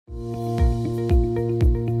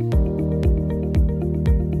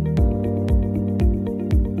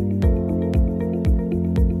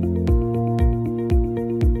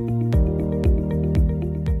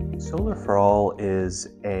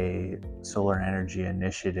Solar Energy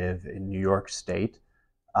Initiative in New York State,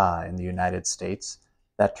 in the United States.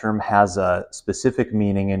 That term has a specific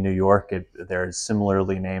meaning in New York. There's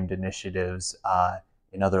similarly named initiatives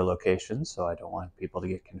in other locations, so I don't want people to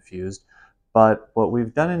get confused. But what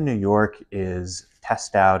we've done in New York is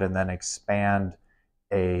test out and then expand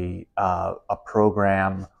a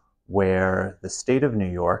program where the state of New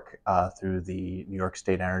York, through the New York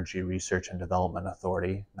State Energy Research and Development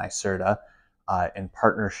Authority, NYSERDA, in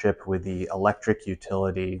partnership with the electric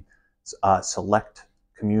utility, select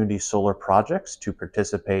community solar projects to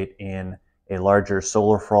participate in a larger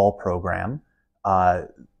Sun4All program.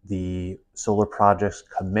 The solar projects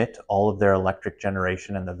commit all of their electric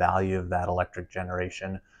generation and the value of that electric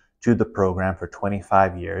generation to the program for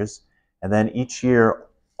 25 years. And then each year,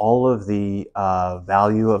 all of the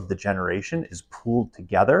value of the generation is pooled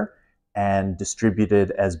together and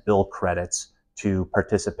distributed as bill credits to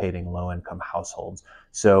participating low-income households.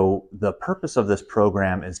 So the purpose of this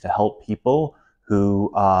program is to help people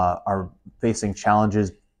who are facing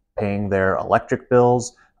challenges paying their electric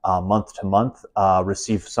bills month to month,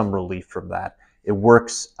 receive some relief from that. It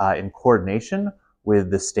works in coordination with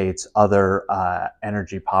the state's other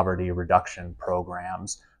energy poverty reduction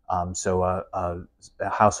programs. So a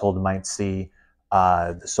household might see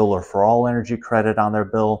the Solar4All energy credit on their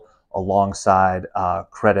bill alongside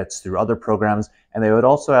credits through other programs, and they would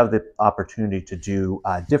also have the opportunity to do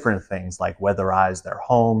different things like weatherize their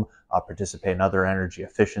home, participate in other energy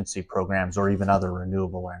efficiency programs, or even other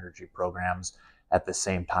renewable energy programs at the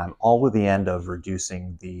same time, all with the end of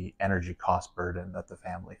reducing the energy cost burden that the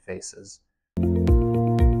family faces.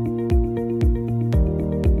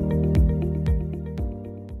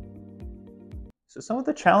 So some of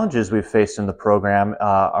the challenges we've faced in the program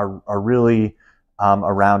are really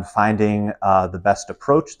around finding the best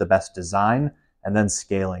approach, the best design, and then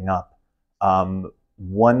scaling up.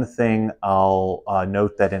 One thing I'll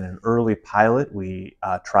note that in an early pilot, we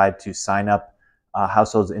tried to sign up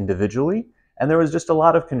households individually, and there was just a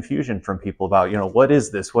lot of confusion from people about, what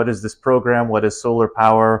is this? What is this program? What is solar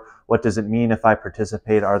power? What does it mean if I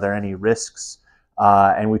participate? Are there any risks?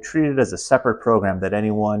 And we treated it as a separate program that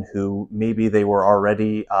anyone who maybe they were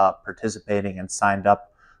already participating and signed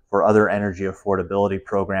up for other energy affordability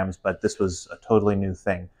programs, but this was a totally new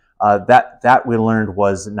thing. That we learned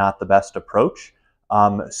was not the best approach.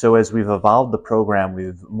 So as we've evolved the program,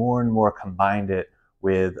 we've more and more combined it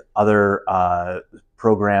with other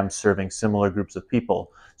programs serving similar groups of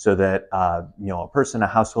people, so that a person, a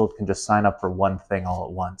household can just sign up for one thing all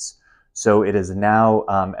at once. So it is now,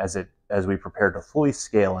 as we prepare to fully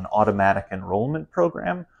scale, an automatic enrollment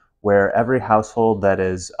program where every household that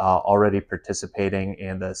is already participating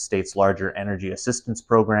in the state's larger energy assistance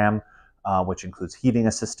program, which includes heating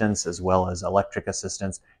assistance as well as electric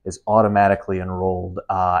assistance, is automatically enrolled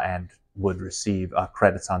and would receive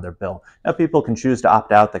credits on their bill. Now, people can choose to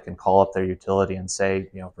opt out. They can call up their utility and say,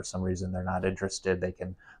 for some reason they're not interested. They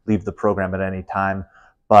can leave the program at any time.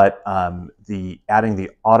 But adding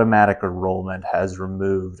the automatic enrollment has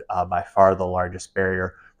removed by far the largest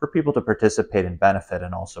barrier for people to participate and benefit,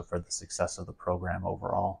 and also for the success of the program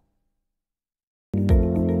overall.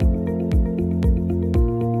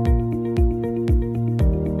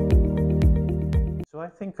 So I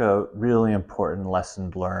think a really important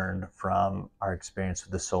lesson learned from our experience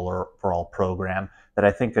with the Solar4All program that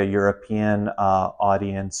I think a European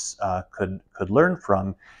audience could learn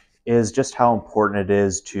from is just how important it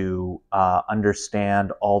is to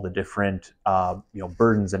understand all the different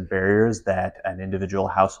burdens and barriers that an individual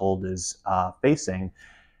household is facing,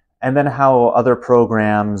 and then how other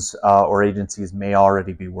programs or agencies may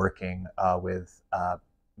already be working with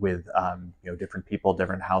different people,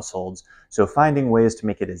 different households. So finding ways to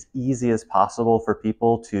make it as easy as possible for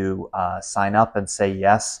people to sign up and say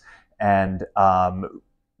yes, and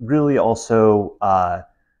really also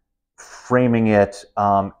framing it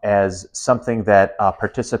as something that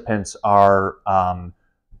participants are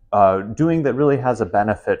doing that really has a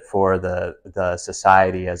benefit for the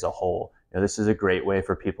society as a whole. This is a great way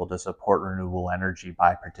for people to support renewable energy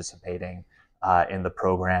by participating in the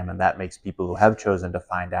program, and that makes people who have chosen to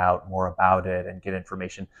find out more about it and get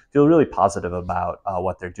information feel really positive about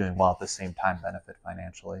what they're doing, while at the same time benefit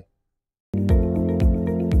financially.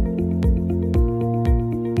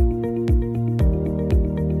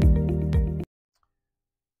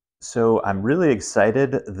 So I'm really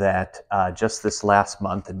excited that just this last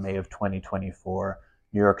month, in May of 2024,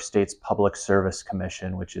 New York State's Public Service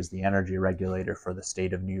Commission, which is the energy regulator for the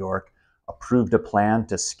state of New York, approved a plan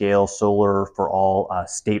to scale Solar4All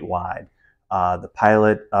statewide. The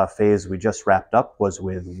pilot phase we just wrapped up was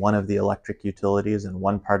with one of the electric utilities in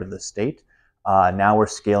one part of the state. Now we're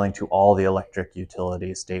scaling to all the electric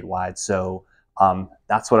utilities statewide. So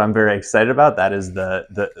that's what I'm very excited about. That is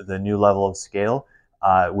the new level of scale.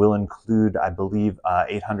 It will include, I believe,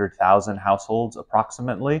 800,000 households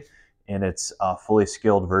approximately in its fully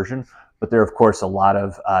scaled version. But there are, of course, a lot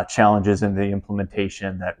of challenges in the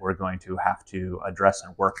implementation that we're going to have to address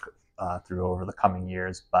and work through over the coming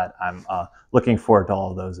years. But I'm looking forward to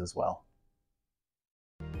all of those as well.